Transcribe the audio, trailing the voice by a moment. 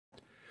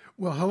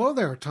Well, hello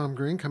there, Tom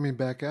Green coming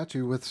back at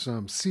you with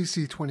some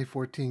CC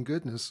 2014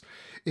 goodness.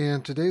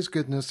 And today's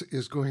goodness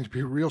is going to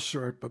be real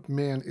short, but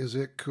man, is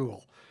it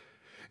cool.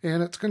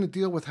 And it's going to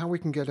deal with how we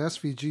can get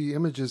SVG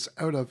images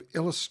out of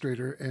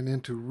Illustrator and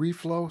into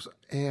Reflow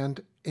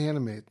and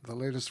Animate, the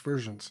latest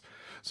versions.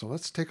 So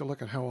let's take a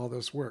look at how all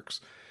this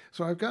works.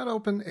 So I've got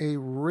open a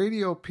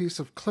radio piece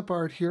of clip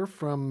art here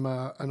from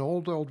an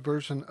old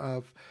version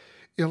of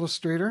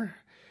Illustrator.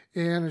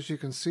 And as you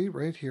can see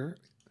right here,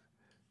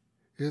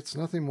 it's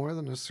nothing more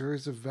than a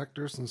series of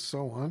vectors and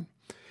so on.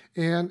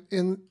 And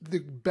in the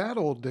bad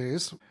old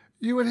days,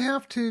 you would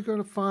have to go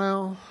to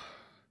File,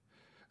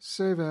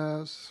 Save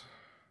As,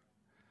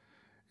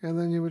 and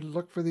then you would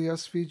look for the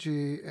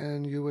SVG,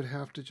 and you would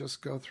have to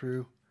just go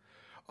through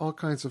all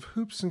kinds of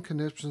hoops and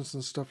conniptions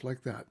and stuff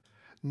like that.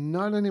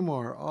 Not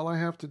anymore. All I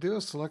have to do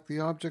is select the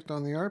object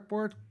on the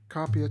artboard,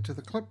 copy it to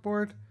the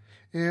clipboard,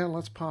 and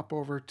let's pop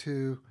over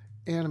to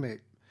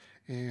Animate.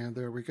 And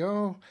there we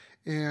go.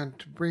 And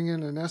to bring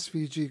in an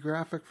SVG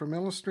graphic from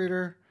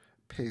Illustrator,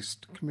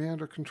 paste,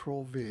 Command or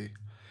Ctrl-V.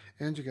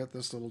 And you get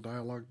this little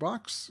dialog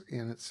box,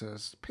 and it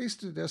says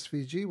pasted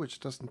SVG, which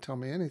doesn't tell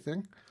me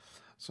anything.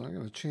 So I'm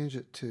going to change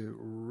it to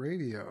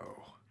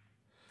radio.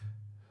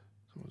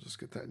 So we'll just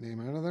get that name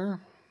out of there.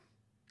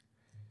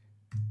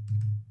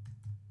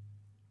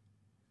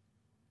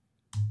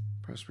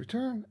 Press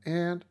return,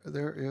 and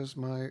there is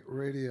my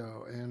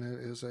radio, and it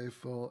is a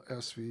full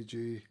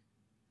SVG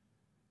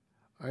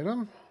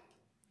item.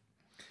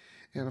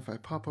 And if I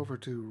pop over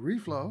to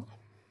Reflow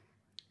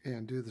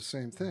and do the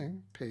same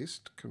thing,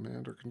 paste,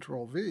 Command or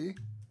Ctrl-V,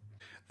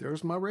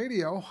 there's my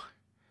radio.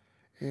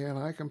 And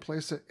I can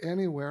place it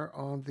anywhere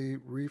on the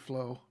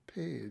Reflow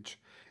page.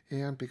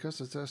 And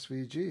because it's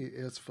SVG,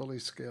 it's fully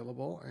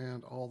scalable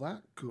and all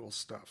that cool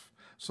stuff.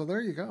 So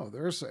there you go.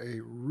 There's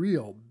a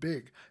real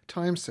big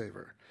time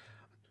saver.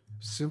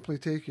 Simply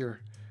take your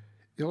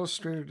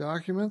Illustrator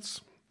documents,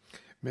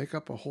 make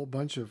up a whole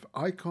bunch of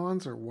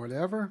icons or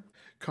whatever,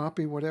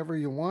 copy whatever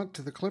you want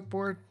to the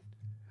clipboard,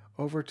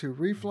 over to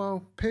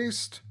Reflow,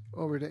 paste,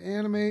 over to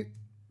Animate,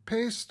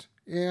 paste,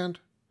 and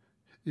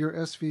your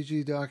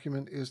SVG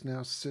document is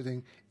now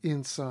sitting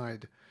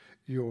inside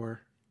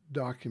your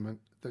document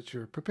that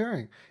you're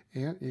preparing.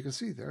 And you can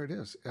see there it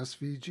is,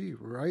 SVG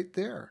right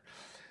there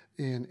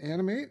in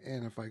Animate.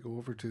 And if I go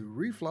over to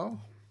Reflow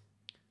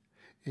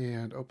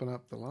and open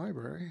up the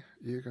library,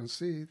 you can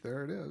see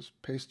there it is,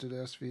 pasted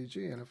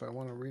SVG. And if I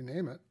want to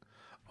rename it,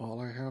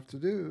 all I have to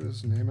do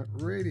is name it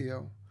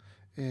radio,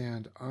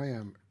 and I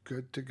am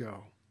good to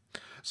go.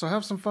 So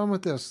have some fun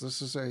with this.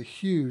 This is a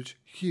huge,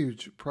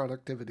 huge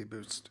productivity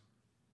boost.